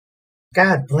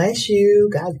God bless you.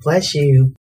 God bless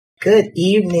you. Good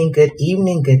evening. Good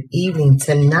evening. Good evening.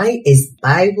 Tonight is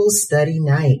Bible study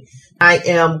night. I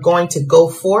am going to go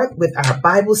forth with our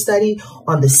Bible study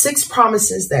on the 6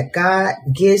 promises that God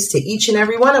gives to each and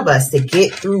every one of us to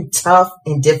get through tough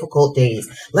and difficult days.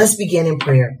 Let's begin in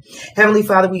prayer. Heavenly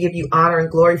Father, we give you honor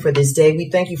and glory for this day. We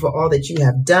thank you for all that you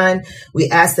have done. We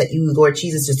ask that you, Lord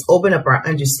Jesus, just open up our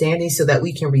understanding so that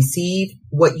we can receive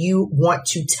what you want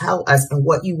to tell us and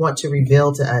what you want to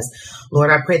reveal to us. Lord,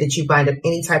 I pray that you bind up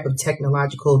any type of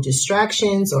technological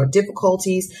distractions or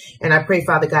difficulties. And I pray,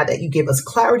 Father God, that you give us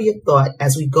clarity of thought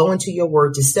as we go into your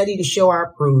word to study, to show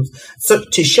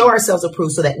ourselves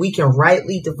approved so that we can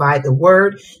rightly divide the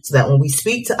word, so that when we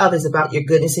speak to others about your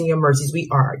goodness and your mercies, we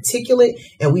are articulate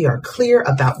and we are clear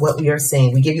about what we are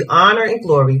saying. We give you honor and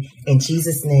glory in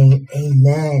Jesus' name.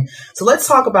 Amen. So let's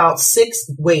talk about 6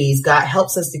 ways God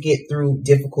helps us to get through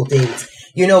difficult days.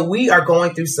 You know, we are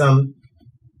going through some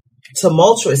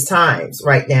tumultuous times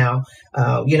right now.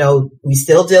 We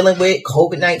still dealing with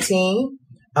COVID-19.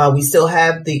 We still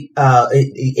have the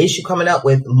issue coming up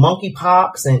with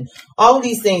monkeypox and all of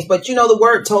these things. But, the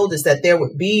word told us that there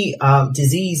would be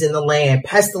disease in the land,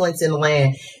 pestilence in the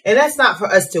land. And that's not for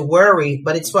us to worry,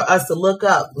 but it's for us to look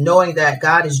up, knowing that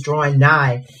God is drawing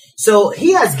nigh. So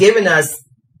he has given us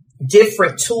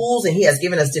different tools, and he has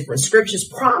given us different scriptures,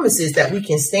 promises that we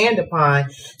can stand upon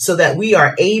so that we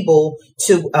are able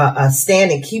to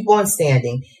stand and keep on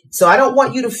standing. So I don't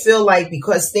want you to feel like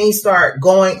because things start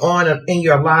going on in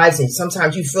your lives and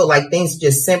sometimes you feel like things are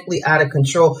just simply out of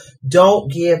control.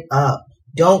 Don't give up.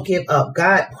 Don't give up.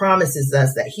 God promises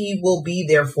us that he will be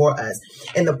there for us.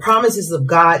 And the promises of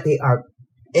God, they are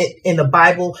in the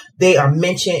Bible, they are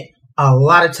mentioned a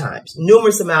lot of times,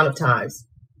 numerous amount of times.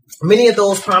 Many of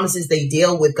those promises, they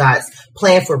deal with God's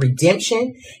plan for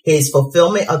redemption. His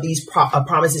fulfillment of these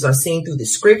promises are seen through the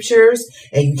scriptures,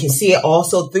 and you can see it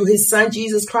also through his son,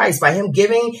 Jesus Christ. By him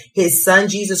giving his son,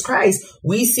 Jesus Christ,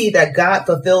 we see that God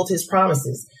fulfilled his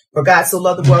promises. For God so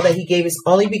loved the world that he gave his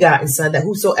only begotten son, that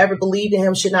whosoever believed in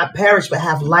him should not perish, but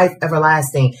have life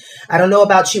everlasting. I don't know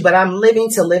about you, but I'm living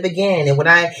to live again. And when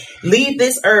I leave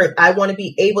this earth, I want to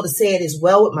be able to say it as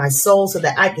well with my soul so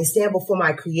that I can stand before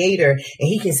my creator and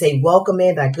he can say, welcome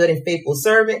in, thy good and faithful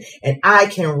servant. And I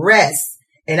can rest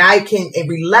and I can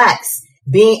relax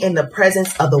being in the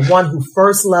presence of the one who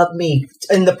first loved me,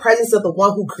 in the presence of the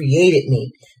one who created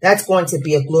me. That's going to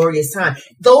be a glorious time.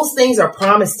 Those things are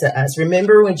promised to us.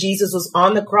 Remember when Jesus was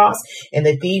on the cross and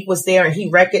the thief was there and he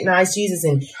recognized Jesus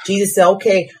and Jesus said,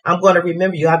 okay, I'm going to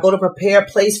remember you. I go to prepare a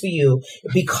place for you,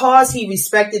 because he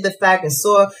respected the fact and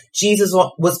saw Jesus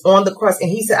was on the cross.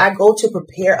 And he said, I go to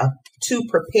prepare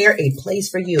a place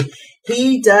for you.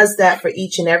 He does that for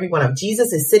each and every one of them.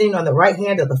 Jesus is sitting on the right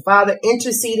hand of the Father,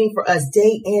 interceding for us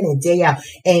day in and day out.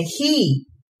 And he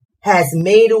has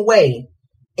made a way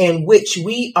in which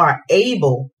we are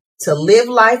able to live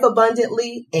life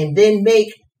abundantly and then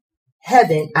make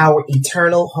heaven our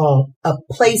eternal home, a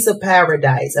place of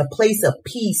paradise, a place of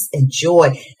peace and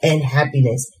joy and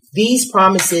happiness. These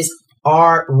promises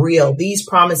are real. These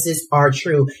promises are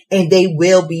true, and they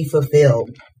will be fulfilled.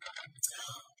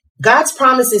 God's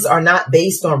promises are not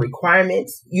based on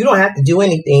requirements. You don't have to do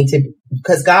anything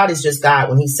because God is just God.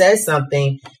 When he says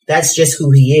something, that's just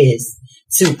who he is.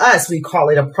 To us, we call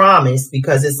it a promise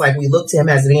because it's like we look to him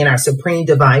as being our supreme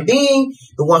divine being,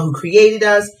 the one who created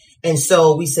us. And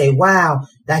so we say, wow,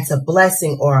 that's a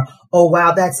blessing, or, oh,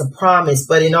 wow, that's a promise.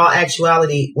 But in all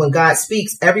actuality, when God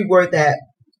speaks, every word that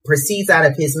proceeds out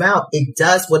of his mouth, it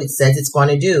does what it says it's going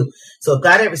to do. So if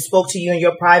God ever spoke to you in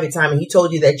your private time and he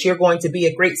told you that you're going to be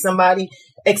a great somebody,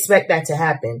 expect that to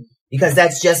happen, because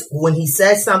that's just when he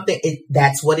says something,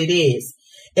 that's what it is.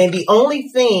 And the only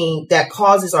thing that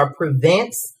causes or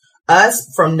prevents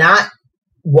us from not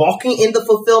walking in the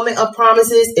fulfillment of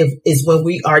promises is when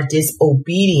we are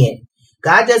disobedient.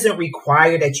 God doesn't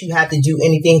require that you have to do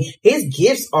anything. His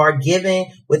gifts are given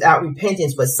without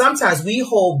repentance. But sometimes we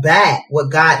hold back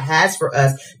what God has for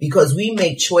us because we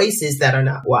make choices that are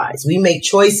not wise. We make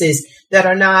choices that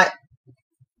are not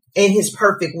in his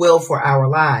perfect will for our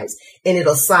lives. And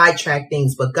it'll sidetrack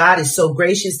things. But God is so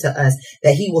gracious to us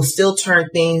that he will still turn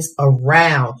things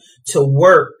around to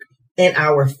work in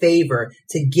our favor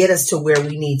to get us to where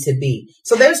we need to be.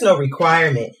 So there's no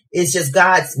requirement. It's just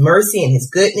God's mercy and his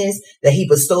goodness that he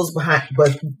bestows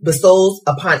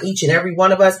upon each and every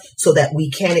one of us so that we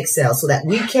can excel, so that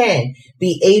we can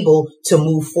be able to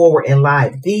move forward in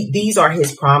life. These are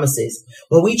his promises.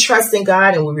 When we trust in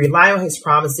God and we rely on his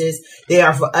promises, they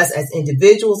are for us as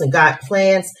individuals, and God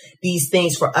plans these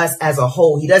things for us as a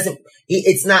whole. He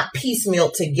It's not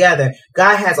piecemeal together.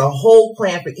 God has a whole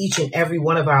plan for each and every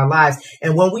one of our lives.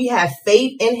 And when we have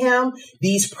faith in him,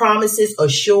 these promises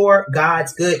assure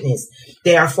God's goodness.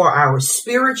 They are for our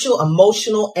spiritual,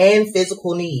 emotional, and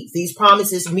physical needs. These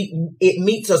promises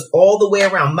meets us all the way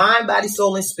around, mind, body,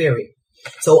 soul, and spirit.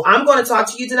 So I'm going to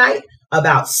talk to you tonight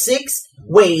about 6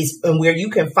 ways in where you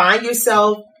can find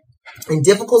yourself in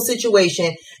difficult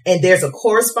situation, and there's a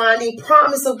corresponding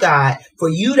promise of God for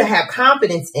you to have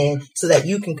confidence in so that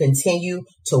you can continue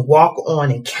to walk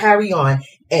on and carry on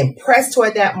and press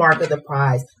toward that mark of the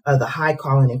prize of the high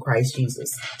calling in Christ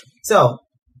Jesus. So,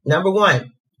 number 1,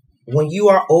 when you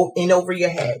are in over your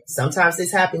head, sometimes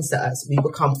this happens to us. We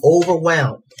become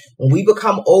overwhelmed. When we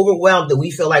become overwhelmed, that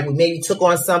we feel like we maybe took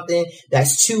on something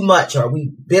that's too much, or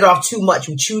we bit off too much,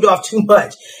 we chewed off too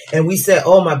much, and we said,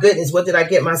 "Oh my goodness, what did I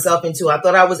get myself into? I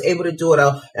thought I was able to do it.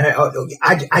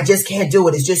 I just can't do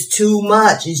it. It's just too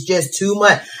much. It's just too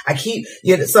much."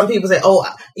 Some people say, "Oh,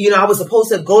 I was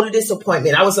supposed to go to this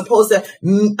appointment. I was supposed to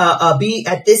be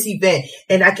at this event,"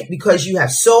 and because you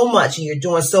have so much and you're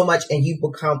doing so much, and you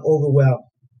become overwhelmed.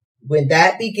 When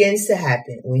that begins to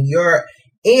happen, when you're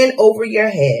in over your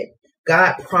head,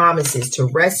 God promises to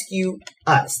rescue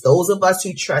us, those of us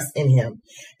who trust in him.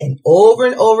 And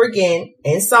over again,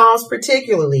 in Psalms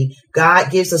particularly,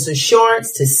 God gives us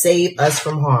assurance to save us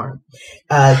from harm.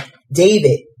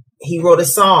 David, he wrote a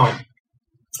song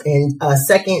in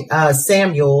 2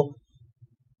 Samuel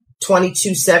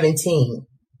 22:17.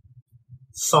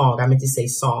 Song, I meant to say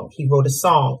song. He wrote a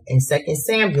song in 2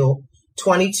 Samuel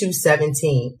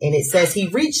 22:17, and it says, "He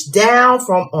reached down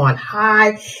from on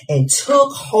high and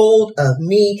took hold of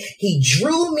me. He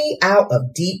drew me out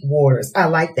of deep waters." I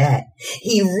like that.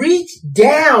 He reached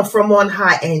down from on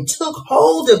high and took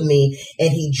hold of me, and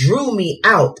he drew me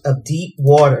out of deep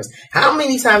waters. How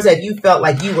many times have you felt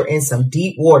like you were in some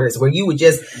deep waters where you were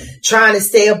just trying to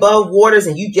stay above waters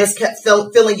and you just kept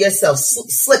feeling yourself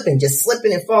slipping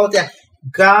and falling down?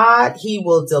 God, he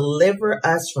will deliver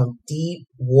us from deep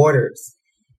waters.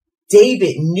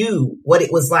 David knew what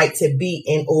it was like to be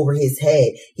in over his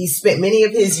head. He spent many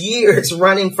of his years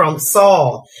running from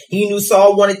Saul. He knew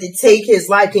Saul wanted to take his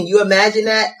life. Can you imagine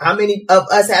that? How many of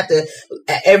us have to,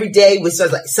 every day, we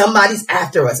start like somebody's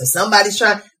after us or somebody's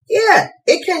trying. Yeah,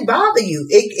 it can bother you.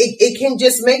 It can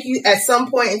just make you at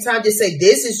some point in time just say,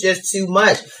 this is just too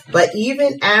much. But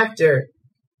even after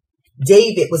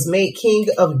David was made king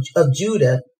of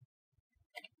Judah,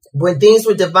 when things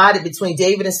were divided between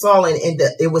David and Saul, and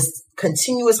it was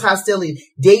continuous hostility,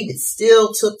 David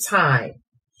still took time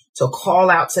to call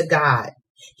out to God.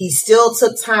 He still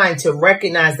took time to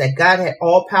recognize that God had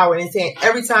all power in his hand.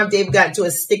 Every time David got into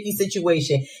a sticky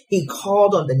situation, he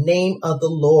called on the name of the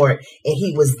Lord, and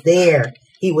he was there.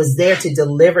 He was there to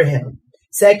deliver him.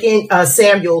 2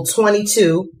 Samuel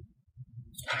 22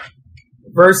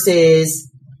 verses,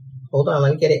 hold on,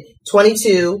 let me get it.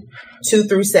 22, 2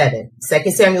 through 7.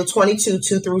 2 Samuel 22,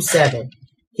 2 through 7.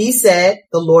 He said,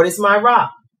 "The Lord is my rock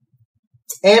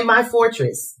and my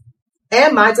fortress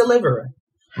and my deliverer.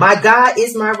 My God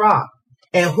is my rock,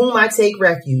 in whom I take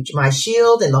refuge, my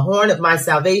shield and the horn of my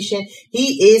salvation.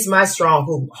 He is my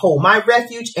stronghold, my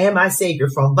refuge and my savior.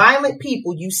 From violent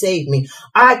people you save me.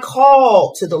 I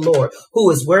call to the Lord,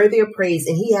 who is worthy of praise,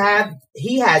 and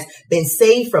he has been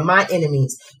saved from my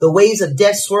enemies. The waves of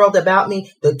death swirled about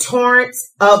me. The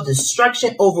torrents of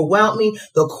destruction overwhelmed me.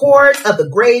 The cords of the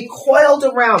grave coiled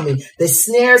around me. The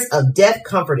snares of death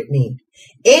comforted me.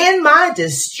 In my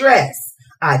distress,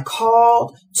 I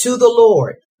called to the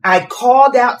Lord. I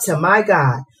called out to my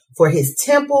God. From his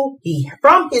temple, he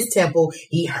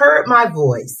heard my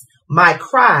voice. My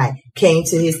cry came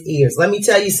to his ears. Let me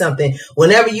tell you something.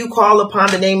 Whenever you call upon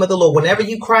the name of the Lord, whenever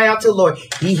you cry out to the Lord,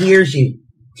 he hears you.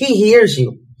 He hears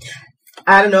you.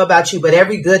 I don't know about you, but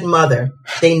every good mother,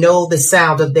 they know the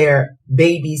sound of their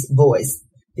baby's voice,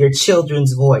 their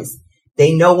children's voice.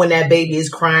 They know when that baby is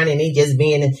crying and they just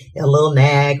being a little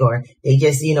nag, or they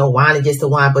just, whining just to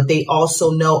whine. But they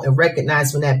also know and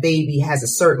recognize when that baby has a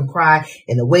certain cry,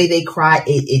 and the way they cry,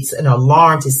 it's an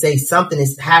alarm to say something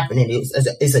is happening.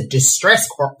 It's a distress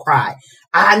cry.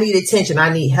 I need attention.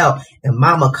 I need help. And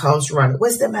mama comes running.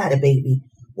 What's the matter, baby?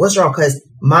 What's wrong? Because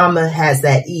mama has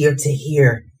that ear to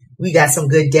hear. We got some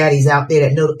good daddies out there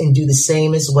that know and do the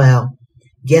same as well.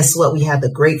 Guess what? We have the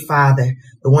great Father,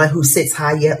 the one who sits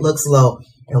high yet looks low.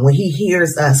 And when he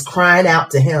hears us crying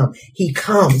out to him, he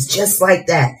comes just like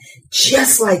that,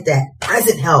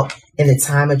 present help in a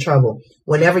time of trouble.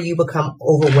 Whenever you become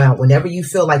overwhelmed, whenever you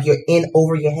feel like you're in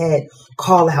over your head,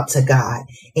 call out to God,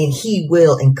 and he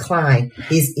will incline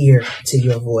his ear to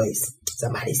your voice.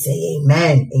 Somebody say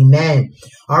amen. Amen.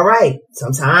 All right.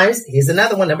 Sometimes here's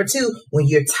another one. Number 2, when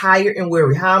you're tired and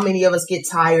weary. How many of us get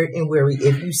tired and weary?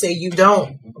 If you say you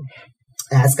don't,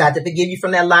 ask God to forgive you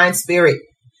from that lying spirit.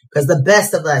 Because the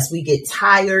best of us, we get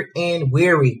tired and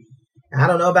weary. I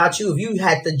don't know about you. If you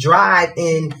had to drive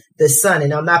in the sun,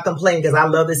 and I'm not complaining because I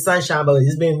love the sunshine, but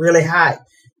it's been really hot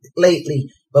lately.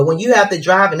 But when you have to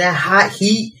drive in that hot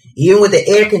heat, even with the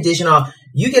air conditioner on,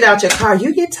 you get out your car,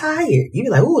 you get tired. You be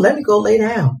like, ooh, let me go lay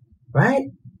down, right?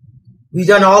 You've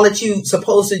done all that you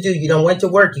supposed to do. You done went to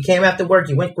work. You came after work.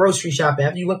 You went grocery shopping.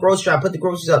 After you went grocery shopping, put the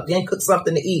groceries up. Then cook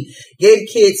something to eat. Gave the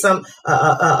kids a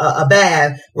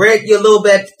bath. Read your little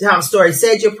bedtime story.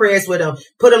 Said your prayers with them.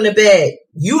 Put them to bed.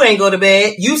 You ain't go to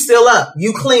bed. You still up.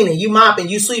 You cleaning. You mopping.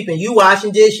 You sweeping. You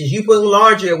washing dishes. You putting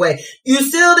laundry away. You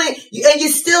still didn't. And you're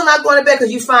still not going to bed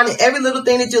because you finding every little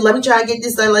thing to do. Let me try and get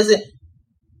this done. Listen.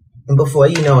 And before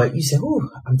you know it, you say, ooh,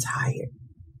 I'm tired.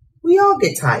 We all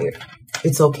get tired.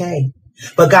 It's okay.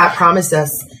 But God promised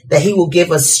us that he will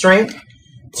give us strength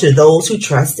to those who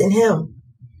trust in him.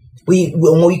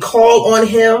 When we call on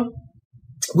him,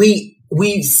 we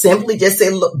simply just say,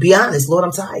 look, be honest. Lord,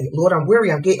 I'm tired. Lord, I'm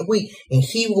weary. I'm getting weak. And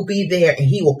he will be there and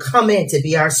he will come in to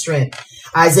be our strength.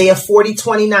 Isaiah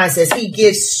 40:29 says he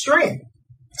gives strength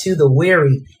to the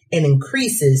weary and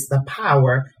increases the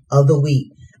power of the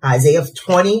weak. Isaiah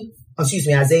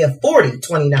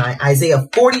 40:29. Isaiah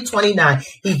 40:29.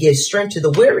 He gives strength to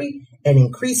the weary and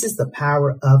increases the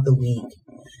power of the weak.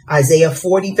 Isaiah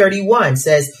 40:31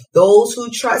 says, those who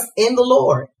trust in the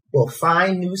Lord will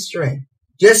find new strength.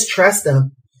 Just trust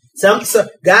him. So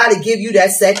God will give you that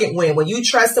second wind. When you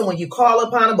trust him, when you call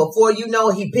upon him, before you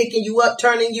know, he picking you up,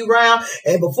 turning you around.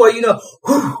 And before you know,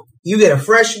 you get a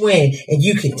fresh wind and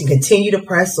you can continue to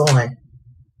press on.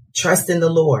 Trust in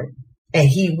the Lord. And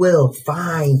he will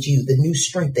find you the new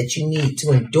strength that you need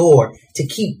to endure, to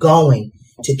keep going,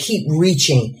 to keep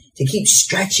reaching, to keep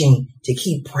stretching, to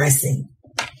keep pressing.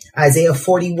 Isaiah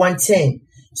 41:10.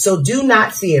 So do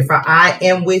not fear, for I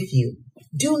am with you.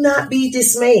 Do not be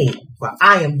dismayed, for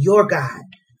I am your God.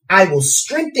 I will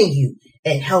strengthen you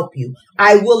and help you.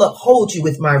 I will uphold you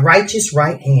with my righteous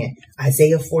right hand.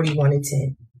 Isaiah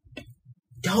 41:10.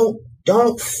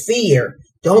 Don't fear.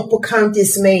 Don't become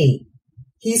dismayed.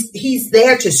 He's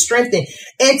there to strengthen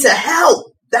and to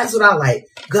help. That's what I like.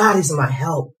 God is my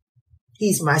help.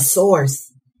 He's my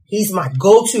source. He's my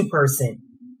go-to person.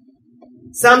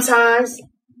 Sometimes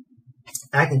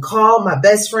I can call my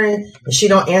best friend and she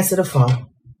don't answer the phone.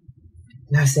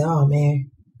 And I say, oh man,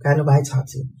 got nobody to talk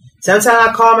to. Sometimes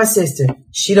I call my sister.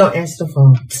 She don't answer the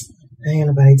phone. I ain't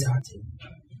nobody to talk to.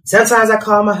 Sometimes I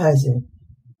call my husband.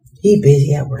 He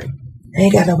busy at work. I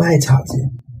ain't got nobody to talk to.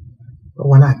 But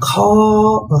when I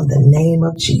call on the name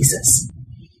of Jesus,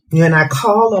 when I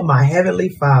call on my Heavenly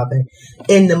Father,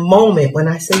 in the moment when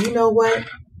I say, you know what,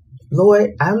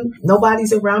 Lord,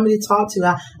 nobody's around me to talk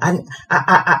to. I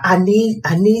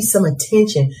need some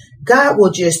attention. God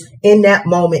will just in that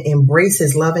moment embrace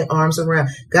his loving arms around.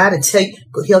 God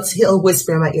will he'll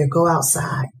whisper in my ear, go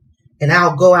outside. And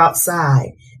I'll go outside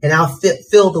and I'll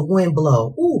feel the wind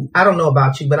blow. Ooh, I don't know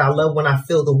about you, but I love when I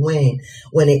feel the wind,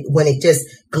 when it just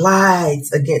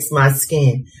glides against my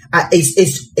skin.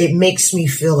 It makes me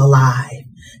feel alive.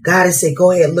 God has said,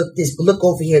 go ahead, look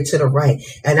over here to the right,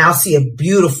 and I'll see a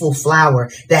beautiful flower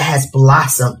that has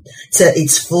blossomed to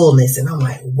its fullness. And I'm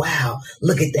like, wow,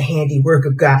 look at the handiwork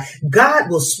of God.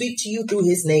 God will speak to you through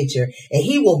his nature, and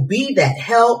he will be that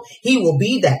help. He will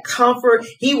be that comfort.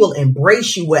 He will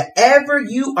embrace you wherever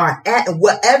you are at, and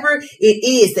whatever it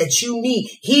is that you need.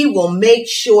 He will make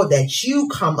sure that you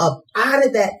come up out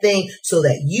of that thing so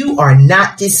that you are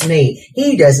not dismayed.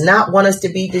 He does not want us to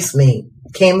be dismayed.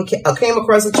 Came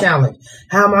across a challenge.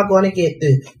 How am I going to get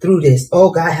through this?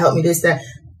 Oh, God, help me this, that.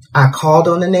 I called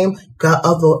on the name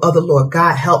of the Lord.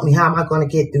 God, help me. How am I going to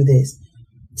get through this?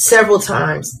 Several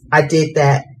times I did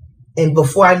that. And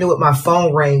before I knew it, my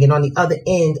phone rang. And on the other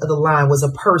end of the line was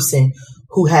a person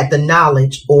who had the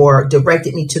knowledge or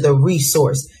directed me to the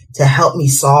resource to help me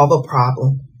solve a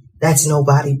problem. That's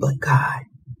nobody but God.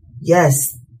 Yes.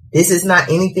 This is not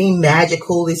anything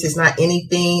magical. This is not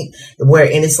anything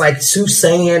and it's like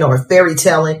soothsaying or fairy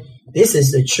telling. This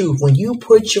is the truth. When you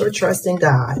put your trust in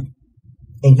God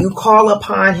and you call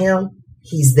upon him,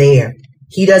 he's there.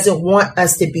 He doesn't want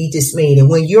us to be dismayed. And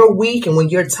when you're weak and when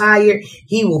you're tired,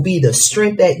 he will be the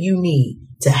strength that you need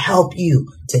to help you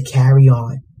to carry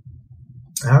on.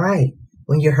 All right.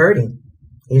 When you're hurting,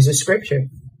 here's a scripture.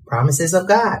 Promises of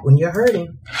God when you're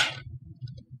hurting.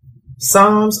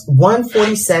 Psalms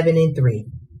 147:3.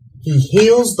 He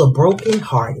heals the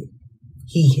brokenhearted.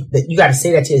 You got to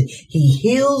say that to him. He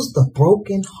heals the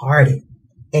brokenhearted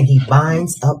and he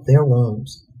binds up their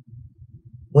wounds.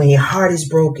 When your heart is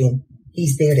broken,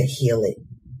 he's there to heal it.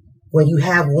 When you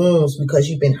have wounds because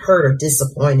you've been hurt or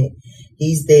disappointed,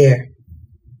 he's there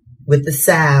with the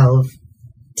salve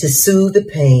to soothe the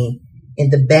pain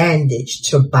and the bandage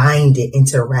to bind it and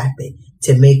to wrap it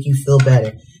to make you feel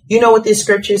better. You know what this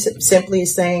scripture simply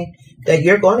is saying? That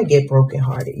you're going to get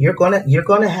brokenhearted. You're going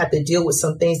to have to deal with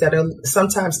some things that are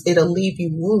sometimes it'll leave you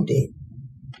wounded,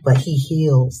 but he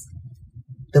heals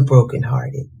the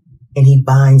brokenhearted and he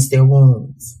binds their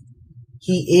wounds.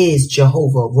 He is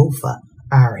Jehovah Rapha,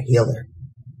 our healer.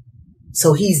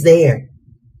 So he's there.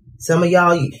 Some of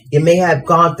y'all, you may have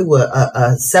gone through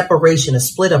a separation, a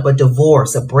split up, a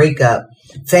divorce, a breakup,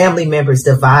 family members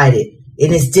divided.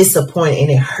 It is disappointing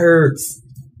and it hurts.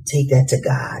 Take that to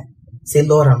God. Say,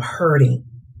 Lord, I'm hurting.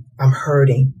 I'm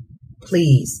hurting.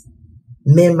 Please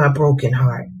mend my broken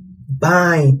heart.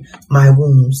 Bind my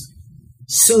wounds.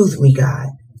 Soothe me, God.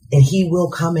 And he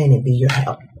will come in and be your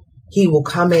help. He will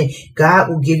come in. God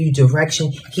will give you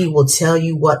direction. He will tell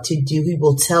you what to do. He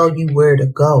will tell you where to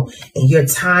go. And your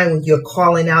time when you're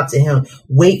calling out to him,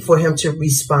 wait for him to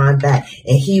respond back.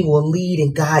 And he will lead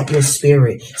and guide your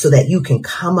spirit so that you can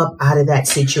come up out of that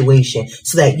situation,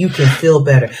 so that you can feel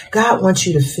better. God wants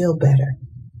you to feel better.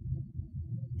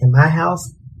 In my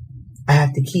house, I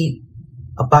have to keep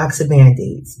a box of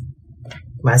Band-Aids.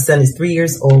 My son is 3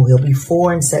 years old. He'll be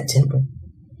 4 in September.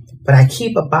 But I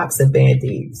keep a box of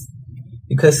Band-Aids.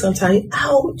 Because sometimes,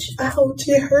 ouch,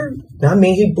 it hurt. I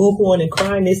mean, he boo-hooing and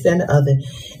crying this and the other.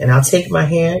 And I'll take my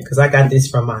hand, because I got this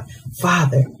from my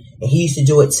father. And he used to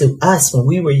do it to us when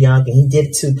we were young. And he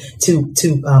did it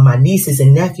to my nieces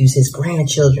and nephews, his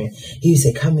grandchildren. He used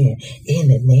to say, come here, in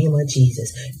the name of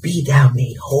Jesus, be thou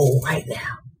made whole right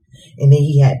now. And then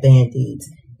he had Band-Aids.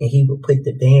 And he would put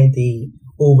the Band-Aid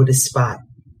over the spot.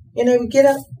 And they would get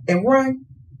up and run,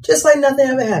 just like nothing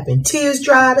ever happened. Tears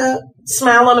dried up.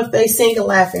 Smile on the face, singing,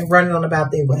 laughing, running on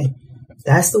about their way.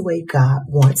 That's the way God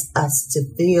wants us to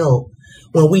feel.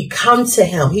 When we come to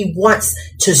him, he wants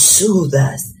to soothe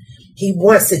us. He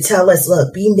wants to tell us,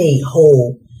 look, be made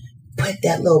whole. Put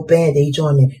that little bandage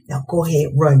on there. Now go ahead,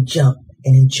 run, jump,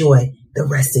 and enjoy the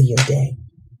rest of your day.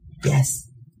 Yes,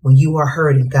 when you are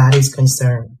hurting, God is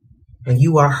concerned. When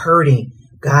you are hurting,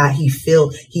 God,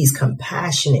 he's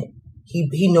compassionate.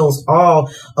 He knows all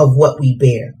of what we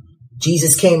bear.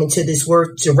 Jesus came into this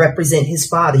world to represent his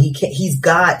Father. He's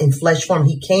God in flesh form.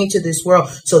 He came to this world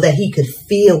so that he could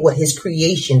feel what his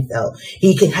creation felt.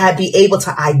 He could be able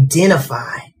to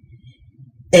identify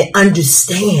and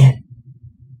understand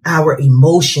our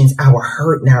emotions, our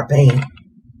hurt, and our pain.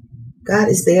 God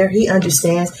is there. He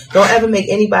understands. Don't ever make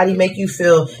anybody make you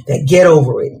feel that get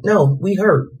over it. No, we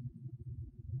hurt.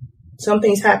 Some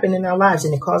things happen in our lives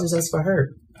and it causes us for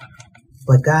hurt.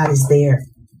 But God is there.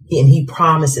 And he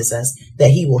promises us that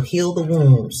he will heal the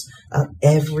wounds of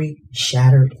every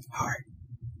shattered heart.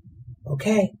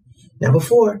 Okay. Number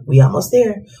 4, we almost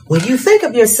there. When you think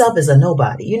of yourself as a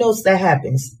nobody, you know that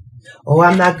happens. Oh,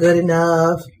 I'm not good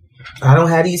enough. I don't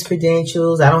have these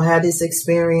credentials. I don't have this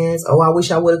experience. Oh, I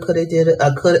wish I would have, could have, did it.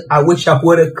 I wish I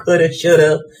would have, could have, should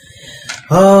have.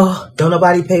 Oh, don't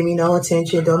nobody pay me no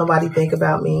attention. Don't nobody think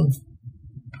about me.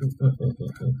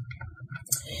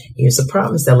 Here's a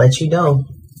promise that lets you know.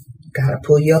 God will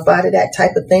pull you up out of that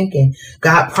type of thinking.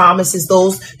 God promises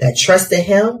those that trust in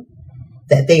him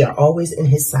that they are always in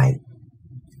his sight.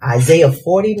 Isaiah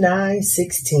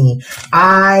 49:16.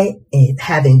 I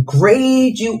have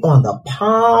engraved you on the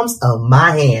palms of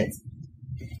my hands.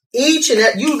 Each and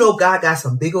every, God got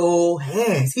some big old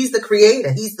hands. He's the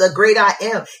creator. He's the great I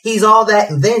am. He's all that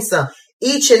and then some.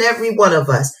 Each and every one of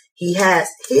us, he has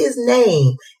his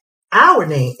name, our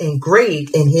name,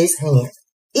 engraved in his hand.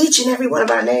 Each and every one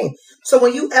of our names. So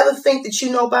when you ever think that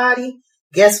you're nobody,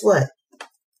 guess what?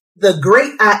 The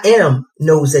great I am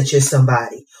knows that you're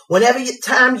somebody. Whenever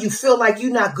time you feel like you're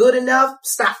not good enough,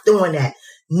 stop doing that.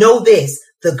 Know this.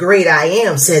 The great I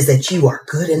am says that you are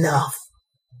good enough.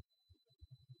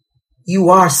 You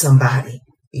are somebody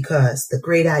because the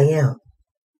great I am,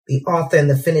 the author and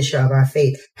the finisher of our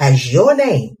faith, has your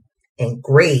name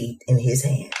engraved in his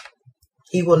hand.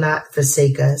 He will not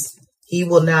forsake us. He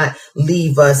will not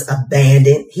leave us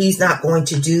abandoned. He's not going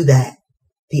to do that.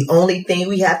 The only thing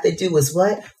we have to do is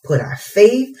what? Put our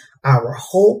faith, our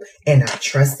hope, and our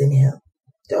trust in him.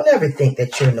 Don't ever think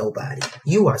that you're nobody.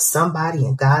 You are somebody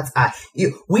in God's eye.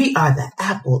 We are the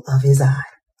apple of his eye.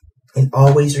 And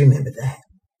always remember that.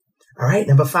 All right,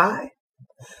 number 5.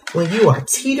 When you are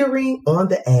teetering on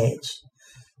the edge.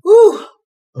 Woo!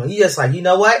 When you're just like, you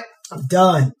know what? I'm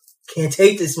done. Can't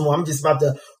take this more. I'm just about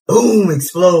to boom,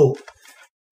 explode.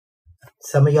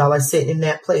 Some of y'all are sitting in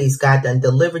that place. God done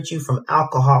delivered you from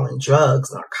alcohol and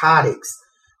drugs, narcotics,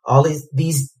 all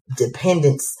these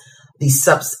dependents, these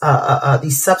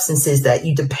substances that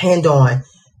you depend on,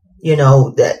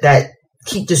 that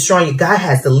keep destroying you. God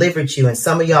has delivered you. And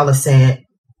some of y'all are saying,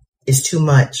 it's too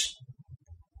much.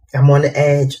 I'm on the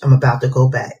edge. I'm about to go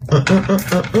back.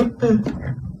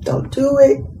 Don't do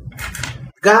it.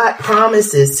 God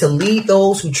promises to lead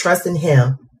those who trust in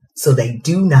him so they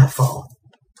do not fall.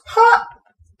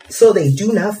 So they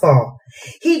do not fall.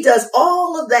 He does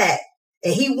all of that.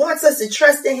 And he wants us to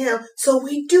trust in him so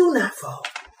we do not fall.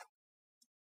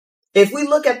 If we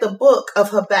look at the book of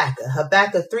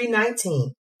Habakkuk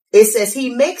 3:19, it says, he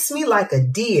makes me like a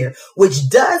deer, which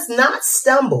does not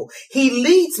stumble. He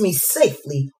leads me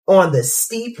safely on the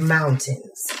steep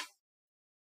mountains.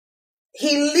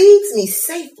 He leads me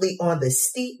safely on the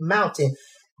steep mountain.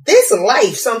 This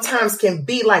life sometimes can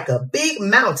be like a big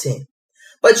mountain.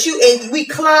 But we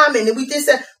climb and we did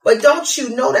that. But don't you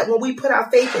know that when we put our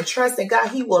faith and trust in God,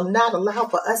 he will not allow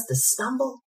for us to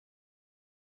stumble?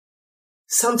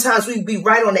 Sometimes we be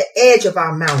right on the edge of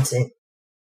our mountain.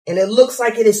 And it looks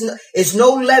like it's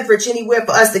no leverage anywhere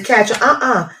for us to catch.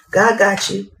 God got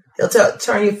you. He'll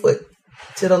turn your foot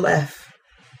to the left.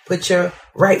 Put your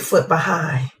right foot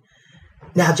behind.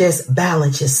 Now just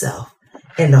balance yourself.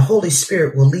 And the Holy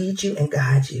Spirit will lead you and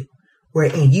guide you.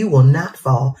 Wherein you will not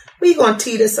fall. We're going to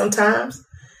teeter sometimes.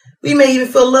 We may even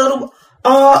feel a little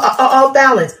off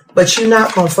balance. But you're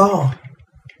not going to fall.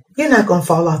 You're not going to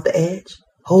fall off the edge.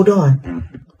 Hold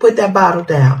on. Put that bottle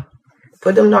down.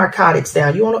 Put them narcotics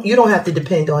down. You don't have to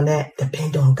depend on that.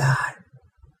 Depend on God.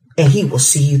 And he will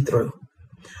see you through.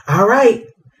 All right.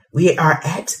 We are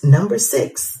at number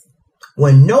 6.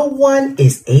 When no one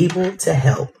is able to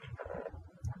help.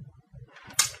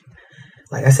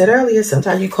 Like I said earlier,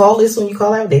 sometimes you call this when you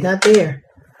call out, they're not there.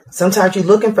 Sometimes you're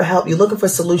looking for help. You're looking for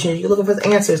solutions. You're looking for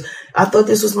answers. I thought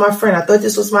this was my friend. I thought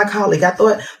this was my colleague. I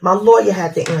thought my lawyer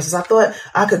had the answers. I thought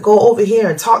I could go over here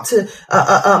and talk to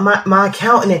my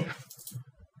accountant.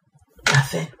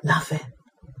 Nothing.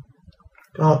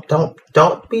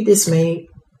 Don't be dismayed.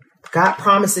 God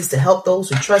promises to help those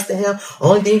who trust in him.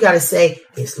 Only thing you got to say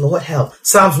is, Lord, help.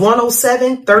 Psalms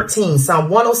 107:13. Psalm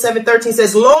 107:13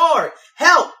 says, Lord,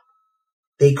 help.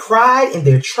 They cried in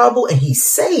their trouble and he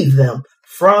saved them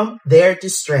from their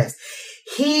distress.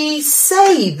 He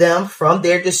saved them from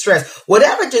their distress.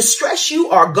 Whatever distress you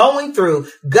are going through,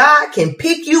 God can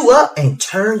pick you up and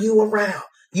turn you around.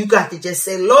 You got to just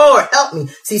say, Lord, help me.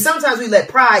 See, sometimes we let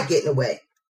pride get in the way.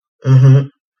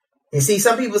 And see,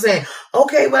 some people saying,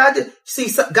 okay, well, I did.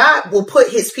 See, God will put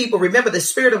his people. Remember, the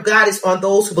Spirit of God is on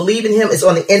those who believe in him. It's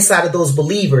on the inside of those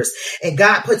believers. And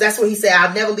that's what he said.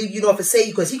 I'll never leave you nor forsake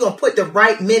you, because he's going to put the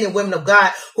right men and women of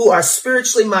God who are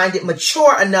spiritually minded,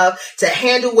 mature enough to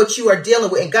handle what you are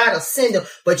dealing with. And God will send them.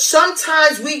 But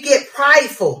sometimes we get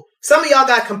prideful. Some of y'all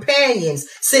got companions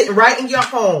sitting right in your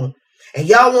home. And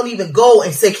y'all won't even go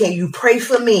and say, can you pray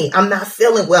for me? I'm not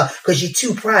feeling well, because you're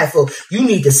too prideful. You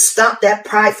need to stop that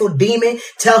prideful demon.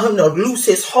 Tell him to loose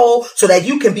his hold so that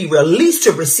you can be released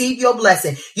to receive your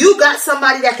blessing. You got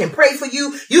somebody that can pray for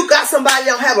you. You got somebody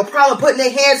that don't have a problem putting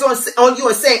their hands on you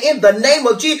and saying, in the name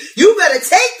of Jesus, you better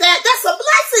take that. That's a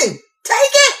blessing. Take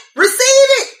it. Receive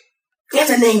it. In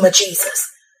the name of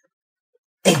Jesus.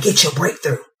 And get your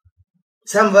breakthrough.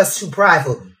 Some of us too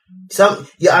prideful.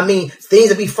 Things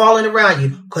will be falling around you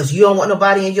because you don't want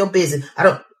nobody in your business.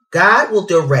 God will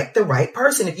direct the right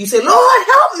person. If you say, Lord,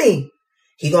 help me,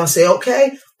 he's going to say,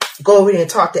 okay, go over there and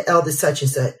talk to elder such and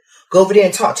such. Go over there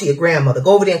and talk to your grandmother.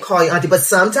 Go over there and call your auntie. But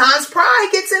sometimes pride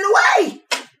gets in the way.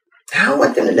 I don't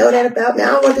want them to know that about me. I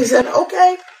don't want them to say,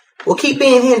 okay, well, keep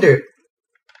being hindered.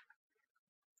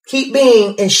 Keep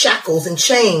being in shackles and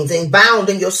chains and bound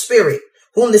in your spirit.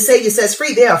 Whom the Savior sets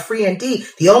free, they are free indeed.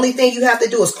 The only thing you have to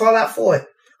do is call out for it.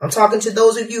 I'm talking to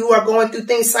those of you who are going through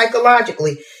things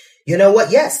psychologically. You know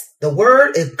what? Yes, the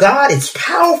word of God is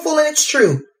powerful and it's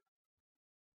true.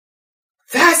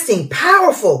 Fasting,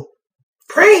 powerful.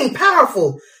 Praying,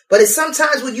 powerful. But it's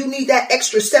sometimes when you need that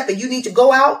extra step and you need to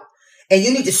go out and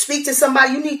you need to speak to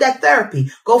somebody, you need that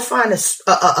therapy. Go find a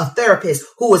therapist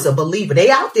who is a believer. They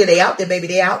out there, baby.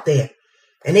 They out there.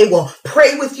 And they will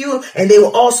pray with you, and they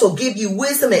will also give you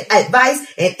wisdom and advice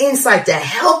and insight to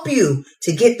help you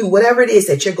to get through whatever it is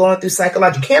that you're going through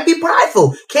psychologically. Can't be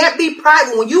prideful. Can't be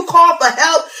prideful. When you call for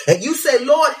help and you say,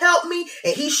 Lord, help me,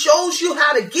 and he shows you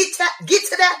how to get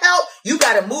to that help, you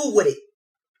got to move with it.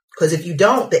 Because if you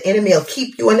don't, the enemy will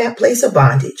keep you in that place of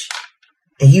bondage,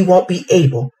 and you won't be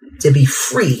able to be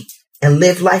free and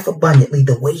live life abundantly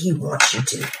the way he wants you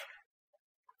to.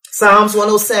 Psalms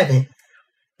 107.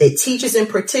 It teaches in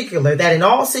particular that in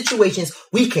all situations,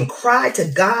 we can cry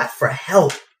to God for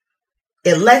help.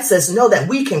 It lets us know that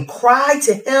we can cry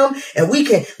to him and we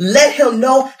can let him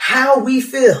know how we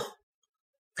feel.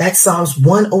 That's Psalms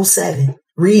 107.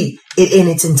 Read it in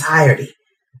its entirety.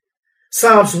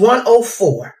 Psalms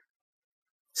 104.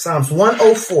 Psalms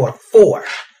 104, 4.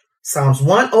 Psalms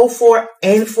 104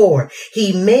 and 4.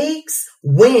 He makes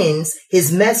winds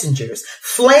his messengers,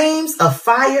 flames of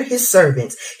fire his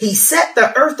servants. He set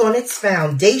the earth on its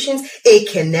foundations. It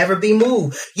can never be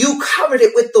moved. You covered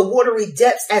it with the watery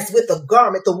depths as with a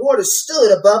garment. The waters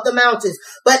stood above the mountains.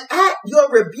 But at your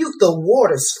rebuke, the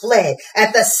waters fled.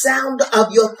 At the sound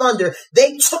of your thunder,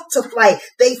 they took to flight.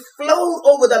 They flowed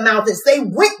over the mountains. They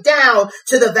went down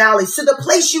to the valleys, to the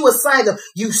place you assigned them.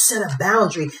 You set a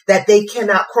boundary that they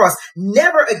cannot cross.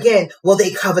 Never again will they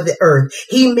cover the earth.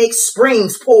 He makes springs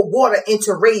pour water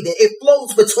into ravines. It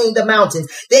flows between the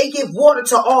mountains. They give water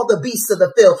to all the beasts of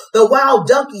the field. The wild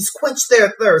donkeys quench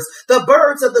their thirst. The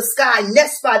birds of the sky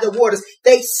nest by the waters.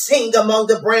 They sing among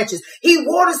the branches. He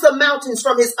waters the mountains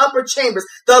from his upper chambers.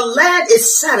 The land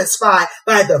is satisfied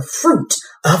by the fruit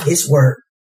of his word.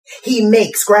 He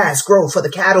makes grass grow for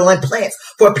the cattle and plants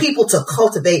for people to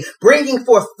cultivate, bringing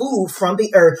forth food from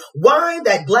the earth, wine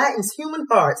that gladdens human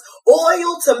hearts,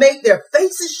 oil to make their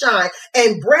faces shine,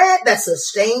 and bread that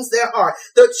sustains their heart.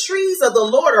 The trees of the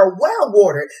Lord are well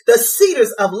watered, the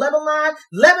cedars of Lebanon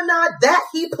that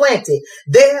he planted.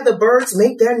 There the birds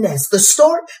make their nests. The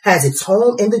stork has its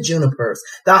home in the junipers.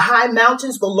 The high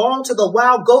mountains belong to the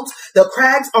wild goats. The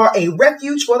crags are a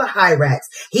refuge for the hyrax.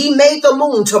 He made the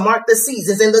moon to mark the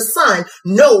seasons, and the sun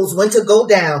knows when to go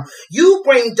down. You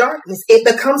bring darkness, it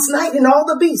becomes night, and all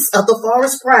the beasts of the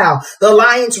forest prowl. The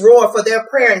lions roar for their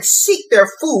prayer and seek their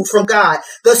food from God.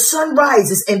 The sun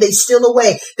rises and they steal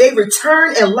away. They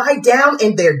return and lie down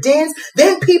in their dens.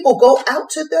 Then people go out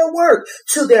to their work,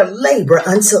 to their labor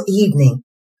until evening.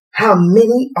 How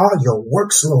many are your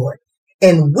works, Lord?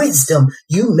 In wisdom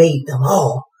you made them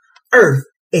all. Earth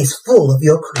is full of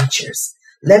your creatures.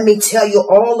 Let me tell you,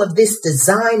 all of this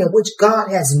design in which God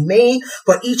has made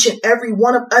for each and every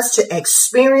one of us to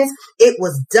experience, it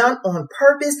was done on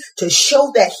purpose to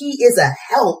show that he is a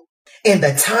help in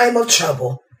the time of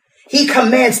trouble. He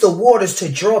commands the waters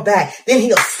to draw back. Then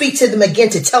he'll speak to them again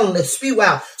to tell them to spew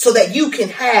out so that you can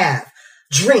have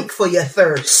drink for your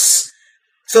thirst,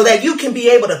 so that you can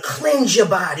be able to cleanse your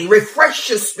body, refresh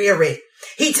your spirit.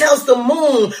 He tells the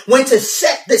moon when to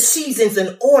set the seasons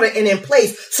in order and in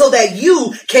place so that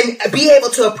you can be able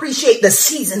to appreciate the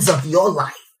seasons of your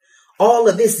life. All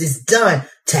of this is done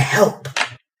to help.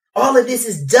 All of this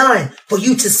is done for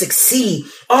you to succeed.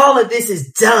 All of this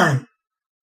is done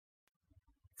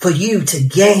for you to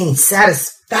gain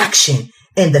satisfaction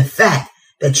in the fact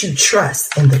that you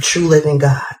trust in the true living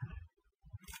God.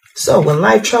 So when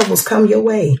life troubles come your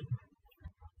way,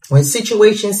 when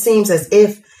situation seems as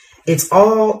if it's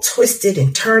all twisted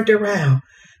and turned around,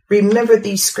 remember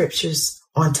these scriptures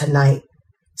on tonight.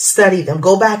 Study them.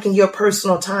 Go back in your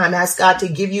personal time. Ask God to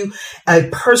give you a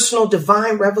personal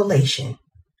divine revelation.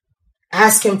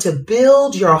 Ask him to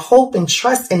build your hope and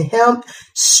trust in him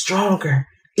stronger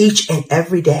each and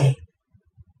every day.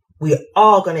 We are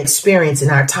all going to experience in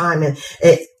our time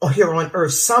here on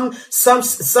earth some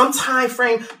time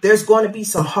frame. There's going to be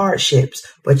some hardships,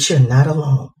 but you're not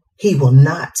alone. He will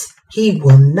not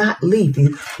leave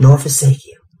you nor forsake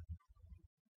you.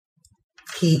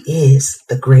 He is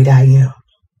the great I am.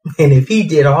 And if he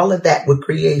did all of that with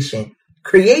creation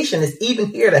is even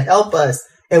here to help us.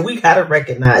 And we got to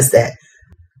recognize that.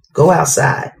 Go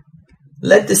outside.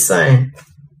 Let the sun,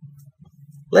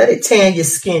 let it tan your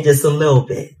skin just a little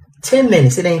bit. 10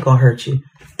 minutes, it ain't going to hurt you.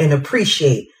 And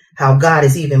appreciate how God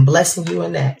is even blessing you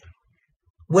in that.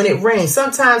 When it rains,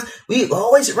 sometimes we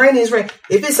always rain is rain.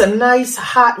 If it's a nice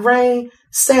hot rain,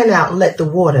 stand out and let the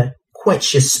water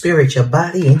quench your spirit, your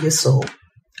body, and your soul.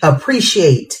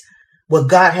 Appreciate what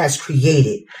God has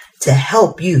created to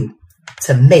help you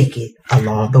to make it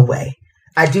along the way.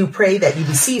 I do pray that you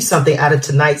receive something out of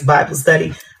tonight's Bible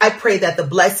study. I pray that the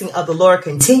blessing of the Lord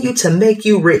continue to make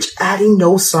you rich, adding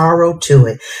no sorrow to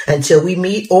it. Until we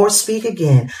meet or speak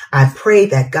again, I pray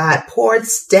that God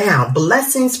pours down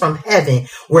blessings from heaven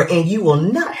wherein you will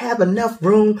not have enough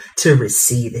room to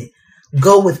receive it.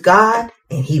 Go with God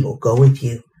and he will go with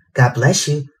you. God bless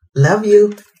you. Love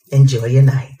you. Enjoy your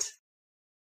night.